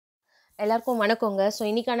எல்லாருக்கும் வணக்கங்க. ஸோ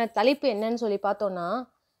இன்னைக்கான தலைப்பு என்னன்னு சொல்லி பார்த்தோம்னா,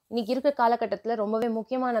 இன்னைக்கு இருக்க காலகட்டத்தில ரொம்பவே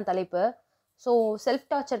முக்கியமான தலைப்பு. ஸோ செல்ஃப்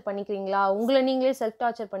டார்ச்சர் பண்ணிக்கிறீங்களா? உங்கள நீங்களே செல்ஃப்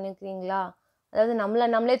டார்ச்சர் பண்ணிக்கிறீங்களா? அதாவது நம்மள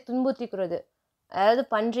நம்மளே துன்புறுத்திக்கிறது. அதாவது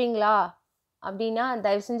பண்றீங்களா? அப்படின்னா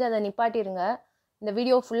தயவு செஞ்சு அத நிப்பாட்டிருங்க. இந்த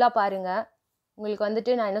வீடியோ ஃபுல்லா பாருங்க. உங்களுக்கு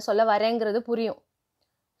வந்துட்டு நான் என்ன சொல்ல வரேங்கிறது புரியும்.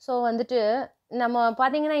 ஸோ வந்துட்டு நம்ம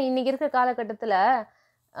பார்த்தீங்கன்னா, இன்னைக்கு இருக்க காலகட்டத்தில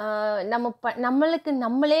நம்மளுக்கு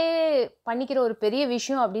நம்மளே பண்ணிக்கிற ஒரு பெரிய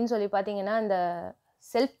விஷயம் அப்படின்னு சொல்லி பார்த்தீங்கன்னா, இந்த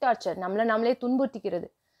செல்ஃப் டார்ச்சர். நம்மள நம்மளே துன்புறுத்திக்கிறது.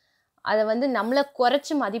 அத வந்து நம்மள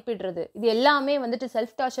குறைச்சு மதிப்பிடுறது. இது எல்லாமே வந்துட்டு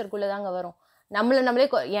செல்ஃப் டார்ச்சர்க்குள்ள தாங்க வரும். நம்மள நம்மளே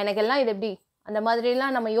எனக்கெல்லாம் இது எப்படி? அந்த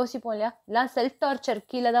மாதிரிலாம் நம்ம யோசிப்போம் இல்லையா? இதெல்லாம் செல்ஃப் டார்ச்சர்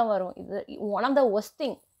கீழ தான் வரும். இது one of the worst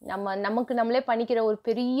thing. நமக்கு நம்மளே பண்ணிக்கிற ஒரு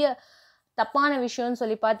பெரிய தப்பான விஷயம்னு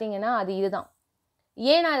சொல்லி பார்த்தீங்கன்னா, அது இதுதான்.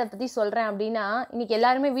 ஏன் நான் இத பத்தி சொல்றேன் அப்டின்னா, இன்னைக்கு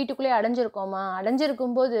எல்லாருமே வீட்டுக்குள்ளேயே அடைஞ்சிருக்கோமா,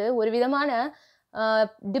 அடைஞ்சிருக்கும்போது ஒரு விதமான அ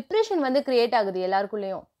டிப்ரஷன் வந்து கிரியேட் ஆகுது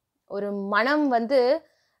எல்லாருக்குள்ளேயும். ஒரு மனம் வந்து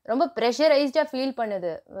ரொம்ப பிரஷரைஸ்டா ஃபீல்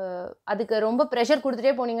பண்ணுது. அதுக்கு ரொம்ப பிரஷர்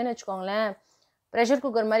குடுத்துட்டே போனீங்கன்னு வச்சுக்கோங்களேன், பிரஷர்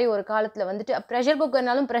குக்கர் மாரி ஒரு காலத்துல வந்துட்டு பிரஷர்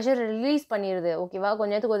குக்கர்னாலும் பிரஷர் ரிலீஸ் பண்ணிருது. ஓகேவா?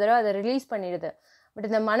 கொஞ்ச நேரத்துக்கு ஒரு தடவ அத ரிலீஸ் பண்ணிடுது. பட்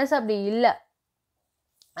இந்த மனசு அப்டி இல்ல.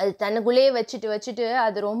 அது தனக்குள்ளேயே வச்சுட்டு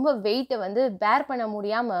அது ரொம்ப வெயிட்ட வந்து பேர் பண்ண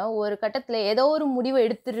முடியாம ஒரு கட்டத்துல ஏதோ ஒரு முடிவ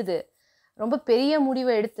எடுத்துருது. ரொம்ப பெரிய முடிவ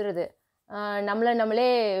எடுத்துருது. நம்மள நம்மளே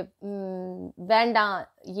வேண்டாம்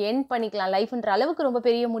எண்ட் பண்ணிக்கலாம் லைஃப்ன்ற அளவுக்கு ரொம்ப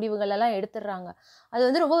பெரிய முடிவுகள் எல்லாம் எடுத்துடுறாங்க. அது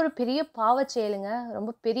வந்து ரொம்ப ஒரு பெரிய பாவச் செயலுங்க.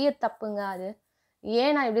 ரொம்ப பெரிய தப்புங்க அது.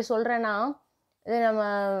 ஏன் நான் இப்படி சொல்றேன்னா, இது நம்ம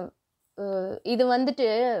இது வந்துட்டு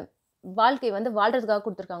வாழ்க்கை வந்து வாழ்றதுக்காக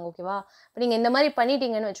குடுத்துருக்காங்க. ஓகேவா? இப்ப நீங்க இந்த மாரி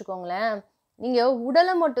பண்ணிட்டீங்கன்னு வச்சுக்கோங்களேன், நீங்க உடல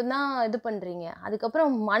மட்டும் தான் இது பண்றீங்க.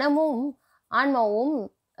 அதுக்கப்புறம் மனமும், ஆன்மாவும்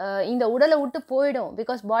இந்த உடல விட்டு போயிடும்.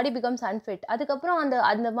 Because body becomes unfit. அதுக்கப்புறம் அந்த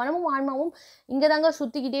அந்த மனமும், ஆன்மாவும் இங்க தாங்க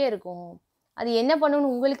சுத்திக்கிட்டே இருக்கும். அது என்ன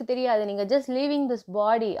பண்ணும்னு உங்களுக்கு தெரியாது. நீங்க ஜஸ்ட் லீவிங் திஸ்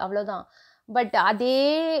பாடி அவ்வளோதான். பட் அதே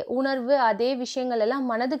உணர்வு, அதே விஷயங்கள் எல்லாம்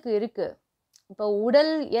மனதுக்கு இருக்கு. இப்போ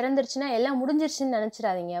உடல் இறந்துருச்சுன்னா எல்லாம் முடிஞ்சிருச்சுன்னு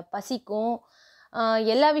நெனச்சிராதீங்க. பசிக்கும்,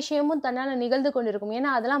 எல்லா விஷயமும் தன்னால நிகழ்ந்து கொண்டிருக்கும்.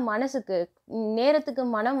 ஏன்னா, அதெல்லாம் மனசுக்கு. நேரத்துக்கு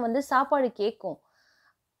மனம் வந்து சாப்பாடு கேட்கும்.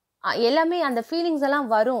 எல்லாமே அந்த ஃபீலிங்ஸ் எல்லாம்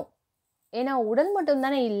வரும். ஏன்னா, உடல் மட்டும்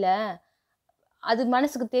தானே இல்ல. அது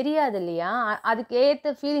மனசுக்கு தெரியாது இல்லையா? அதுக்கு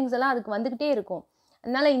ஏத்த ஃபீலிங்ஸ் எல்லாம் அதுக்கு வந்துகிட்டே இருக்கும்.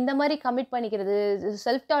 அதனால இந்த மாரி கமிட் பண்ணிக்கிறது,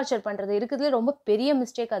 செல்ஃப் டார்ச்சர் பண்றது இருக்கிறதுலே ரொம்ப பெரிய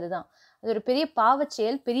மிஸ்டேக் அதுதான். அது ஒரு பெரிய பாவச்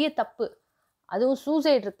செயல், பெரிய தப்பு. அதுவும்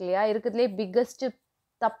சூசைட் இருக்கு இல்லையா? இருக்கிறதுலே பிக்கஸ்ட்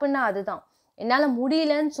தப்புன்னா அதுதான். என்னால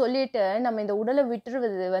முடியலன்னு சொல்லிட்டு நம்ம இந்த உடல விட்டுருவது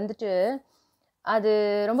வந்துட்டு, அது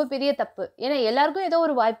ரொம்ப பெரிய தப்பு. ஏன்னா எல்லாருக்கும் ஏதோ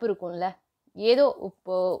ஒரு வாய்ப்பு இருக்கும்ல. ஏதோ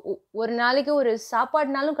இப்போ ஒரு நாளைக்கு ஒரு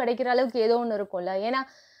சாப்பாடுனாலும் கிடைக்கிற அளவுக்கு ஏதோ ஒண்ணு இருக்கும்ல. ஏன்னா,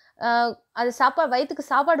 அ அது வயித்துக்கு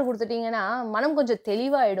சாப்பாடு குடுத்துட்டீங்கன்னா, மனம் கொஞ்சம்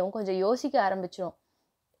தெளிவாயிடும். கொஞ்சம் யோசிக்க ஆரம்பிச்சுரும்.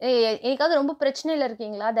 என்னைக்காவது ரொம்ப பிரச்சனையில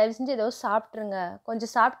இருக்கீங்களா? தயவு செஞ்சு ஏதோ சாப்ட்டுருங்க.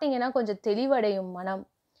 கொஞ்சம் சாப்பிட்டீங்கன்னா கொஞ்சம் தெளிவடையும் மனம்.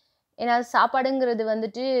 ஏன்னா சாப்பாடுங்கிறது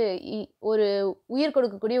வந்துட்டு இ ஒரு உயிர்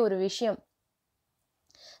கொடுக்கக்கூடிய ஒரு விஷயம்.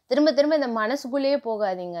 திரும்ப திரும்ப இந்த மனசுக்குள்ளேயே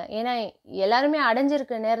போகாதீங்க. ஏன்னா எல்லாருமே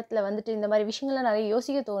அடைஞ்சிருக்க நேரத்துல வந்துட்டு இந்த மாரி விஷயங்கள்லாம் நெறைய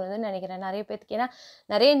யோசிக்க தோணுதுன்னு நெனைக்கிறேன் நெறைய பேத்துக்கு. ஏன்னா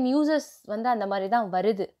நெறைய நியூஸஸ் வந்து அந்த மாரி தான்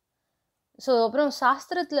வருது. ஸோ அப்புறம்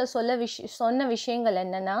சாஸ்திரத்துல சொன்ன விஷயங்கள்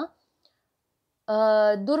என்னன்னா,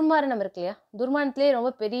 துர்மரணம் இருக்கு இல்லையா? துர்மரணத்திலேயே ரொம்ப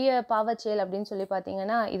பெரிய பாவச் செயல் அப்படின்னு சொல்லி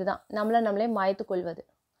பார்த்தீங்கன்னா, இதுதான். நம்மள நம்மளே மாய்த்துக் கொள்வது.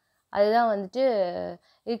 அதுதான் வந்துட்டு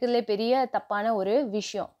இருக்கிறதுலே பெரிய தப்பான ஒரு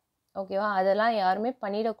விஷயம். ஓகேவா? அதெல்லாம் யாருமே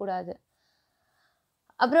பண்ணிடக்கூடாது.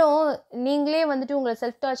 அப்புறம் நீங்களே வந்துட்டு உங்கள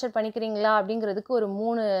செல்ஃப் டார்ச்சர் பண்ணிக்கிறீங்களா? அப்படிங்கிறதுக்கு ஒரு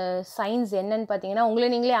 3 சைன்ஸ் என்னன்னு பார்த்தீங்கன்னா, உங்கள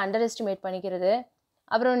நீங்களே அண்டர் எஸ்டிமேட் பண்ணிக்கிறது.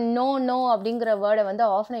 அப்புறம் நோ, நோ அப்படிங்கிற வேர்ட வந்து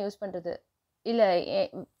ஆஃப்ன்னு யூஸ் பண்றது. இல்ல எ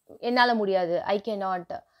என்னால முடியாது. I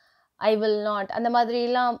cannot, I will not அந்த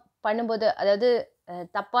மாதிரிலாம் பண்ணும்போது, அதாவது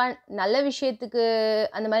தப்பா நல்ல விஷயத்துக்கு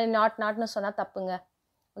அந்த மாரி நாட்ன்னு சொன்னா தப்புங்க.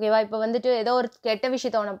 ஓகேவா? இப்ப வந்துட்டு ஏதோ ஒரு கெட்ட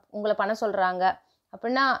விஷயத்த உங்கள பண்ண சொல்றாங்க.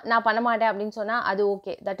 அப்படின்னா, நான் பண்ண மாட்டேன் அப்படின்னு சொன்னா, அது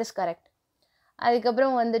ஓகே. That is correct.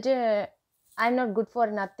 அதுக்கப்புறம் வந்துட்டு, ஐ am not good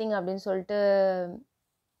for nothing அப்படின்னு சொல்லிட்டு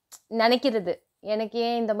நெனைக்கிறது. எனக்கு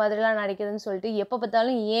ஏன் இந்த மாதிரிலாம் நடக்குதுன்னு சொல்லிட்டு, எப்ப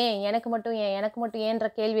பார்த்தாலும் ஏன்? எனக்கு மட்டும் ஏன்? எனக்கு மட்டும் ஏன்ற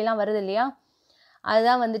கேள்விலாம் வருது இல்லையா?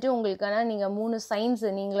 அதுதான் வந்துட்டு உங்களுக்கான நீங்க 3 சைன்ஸ்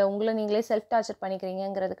உங்கள நீங்களே செல்ஃப் டார்ச்சர்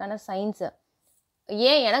பண்ணிக்கிறீங்கங்கிறதுக்கான சைன்ஸ்.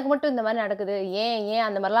 ஏன் எனக்கு மட்டும் இந்த மாரி நடக்குது? ஏன் ஏன்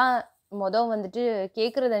அந்த மாரிலாம் வந்துட்டு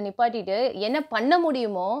கேட்கிறத நிப்பாட்டிட்டு, என்ன பண்ண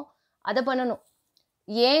முடியுமோ அத பண்ணணும்.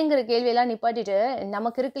 ஏங்கிற கேள்வியெல்லாம் நிப்பாட்டிட்டு,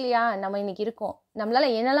 நமக்கு இருக்கு இல்லையா? நம்ம இன்னைக்கு இருக்கோம். நம்மளால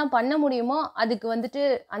என்னலாம் பண்ண முடியுமோ, அதுக்கு வந்துட்டு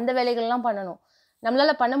அந்த வேலைகள்லாம் பண்ணணும்.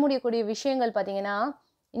 நம்மளால பண்ண முடியக்கூடிய விஷயங்கள் பார்த்தீங்கன்னா,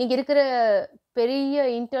 இன்னைக்கு இருக்கிற பெரிய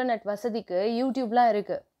இன்டர்நெட் வசதிக்கு YouTubeலாம்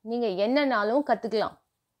இருக்கு. நீங்க என்னனாலும் கத்துக்கலாம்.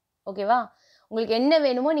 ஓகேவா? உங்களுக்கு என்ன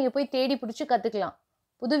வேணுமோ நீங்க போய் தேடி புடிச்சு கத்துக்கலாம்.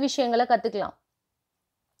 புது விஷயங்கள கத்துக்கலாம்.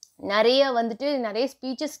 நெறைய வந்துட்டு நெறைய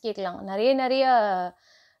ஸ்பீச்சஸ் கேட்கலாம். நெறைய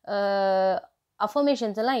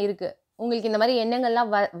அஃபர்மேஷன்ஸ் எல்லாம் இருக்குது. உங்களுக்கு இந்த மாதிரி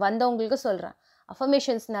எண்ணங்கள்லாம் வந்தவங்களுக்கு சொல்கிறேன்.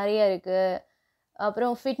 அஃபர்மேஷன்ஸ் நிறைய இருக்குது.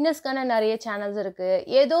 அப்புறம் ஃபிட்னஸ்க்கான நிறைய சேனல்ஸ் இருக்குது.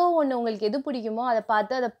 ஏதோ ஒன்று உங்களுக்கு எது பிடிக்குமோ அதை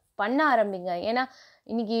பார்த்து அதை பண்ண ஆரம்பிங்க. ஏன்னா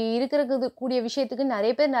இன்றைக்கி இருக்கிறது கூடிய விஷயத்துக்கு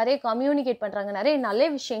நிறைய பேர் நிறைய கம்யூனிகேட் பண்ணுறாங்க. நிறைய நல்ல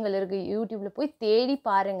விஷயங்கள் இருக்குது. யூடியூப்பில் போய் தேடி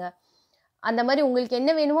பாருங்கள். அந்த மாதிரி உங்களுக்கு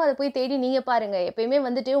என்ன வேணுமோ அதை போய் தேடி நீங்கள் பாருங்கள். எப்பயுமே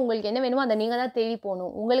வந்துட்டு உங்களுக்கு என்ன வேணுமோ அதை நீங்கள் தான் தேடி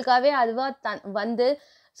போகணும். உங்களுக்காகவே அதுவாக வந்து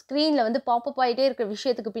ஸ்க்ரீனில் வந்து பாப்பப் ஆகிட்டே இருக்கிற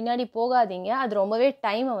விஷயத்துக்கு பின்னாடி போகாதீங்க. அது ரொம்பவே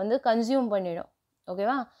டைமை வந்து கன்சியூம் பண்ணிடும்.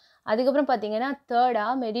 ஓகேவா? அதுக்கப்புறம் பார்த்தீங்கன்னா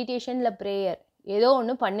தேர்டாக மெடிடேஷன் இல்லை ப்ரேயர் ஏதோ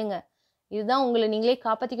ஒன்று பண்ணுங்கள். இதுதான் உங்களை நீங்களே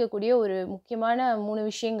காப்பாற்றிக்கக்கூடிய ஒரு முக்கியமான 3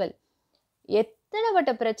 விஷயங்கள்.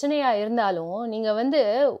 எத்தனைப்பட்ட பிரச்சனையாக இருந்தாலும் நீங்கள் வந்து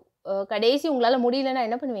கடைசி உங்களால் முடியலன்னா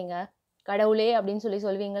என்ன பண்ணுவீங்க? கடவுளே அப்படின்னு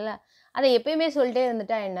சொல்லுவீங்கள்ல. அதை எப்பயுமே சொல்லிட்டே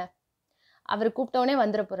இருந்துட்டா என்ன? அவர் கூப்பிட்டவனே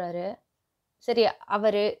வந்துட போகிறாரு. சரி,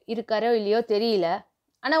 அவர் இருக்காரோ இல்லையோ தெரியல,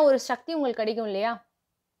 ஆனால் ஒரு சக்தி உங்களுக்கு கிடைக்கும் இல்லையா?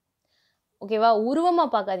 ஓகேவா? உருவமாக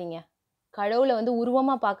பார்க்காதீங்க. கடவுளை வந்து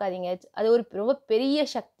உருவமாக பார்க்காதீங்க. அது ஒரு ரொம்ப பெரிய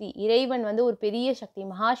சக்தி. இறைவன் வந்து ஒரு பெரிய சக்தி,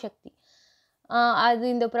 மகாசக்தி. அது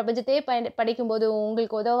இந்த பிரபஞ்சத்தையே படைக்கும்போது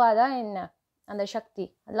உங்களுக்கு உதவாதா என்ன அந்த சக்தி?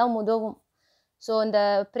 அதெல்லாம் உதவும். ஸோ அந்த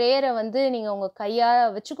ப்ரேயரை வந்து நீங்கள் உங்கள் கையாக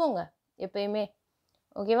வச்சுக்கோங்க எப்பயுமே.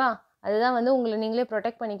 ஓகேவா? அதுதான் வந்து உங்களை நீங்களே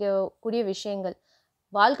ப்ரொடெக்ட் பண்ணிக்கக்கூடிய விஷயங்கள்.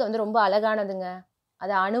 வாழ்க்கை வந்து ரொம்ப அழகானதுங்க.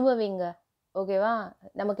 அதை அனுபவிங்க. ஓகேவா?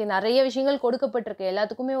 நமக்கு நிறைய விஷயங்கள் கொடுக்கப்பட்டிருக்கு.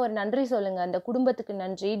 எல்லாத்துக்குமே ஒரு நன்றி சொல்லுங்கள். அந்த குடும்பத்துக்கு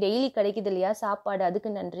நன்றி. டெய்லி கிடைக்குது இல்லையா சாப்பாடு, அதுக்கு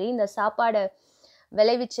நன்றி. இந்த சாப்பாடை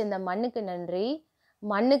விளைவிச்ச இந்த மண்ணுக்கு நன்றி.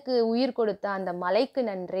 மண்ணுக்கு உயிர் கொடுத்த அந்த மலைக்கு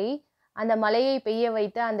நன்றி. அந்த மலையை பெய்ய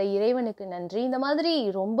வைத்த அந்த இறைவனுக்கு நன்றி. இந்த மாதிரி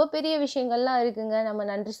ரொம்ப பெரிய விஷயங்கள்லாம் இருக்குங்க நம்ம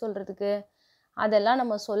நன்றி சொல்கிறதுக்கு. அதெல்லாம்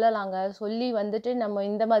நம்ம சொல்லலாங்க. சொல்லி வந்துட்டு நம்ம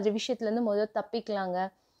இந்த மாதிரி விஷயத்துலேருந்து முதல் தப்பிக்கலாங்க.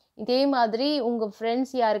 இதே மாதிரி உங்கள்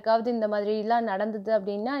ஃப்ரெண்ட்ஸ் யாருக்காவது இந்த மாதிரிலாம் நடந்தது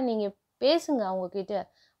அப்படின்னா நீங்கள் பேசுங்க அவங்கக்கிட்ட.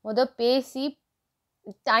 பேசி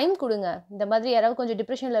டைம் கொடுங்க. இந்த மாதிரி யாராவது கொஞ்சம்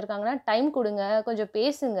டிப்ரெஷனில் இருக்காங்கன்னா டைம் கொடுங்க, கொஞ்சம்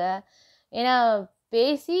பேசுங்க. ஏன்னா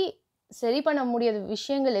பேசி சரி பண்ண முடியாத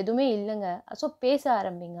விஷயங்கள் எதுவுமே இல்லைங்க. ஸோ பேச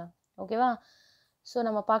ஆரம்பிங்க. ஓகேவா? ஸோ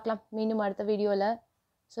நம்ம பார்க்கலாம் மீண்டும் அடுத்த வீடியோவில்.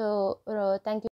 So thank you.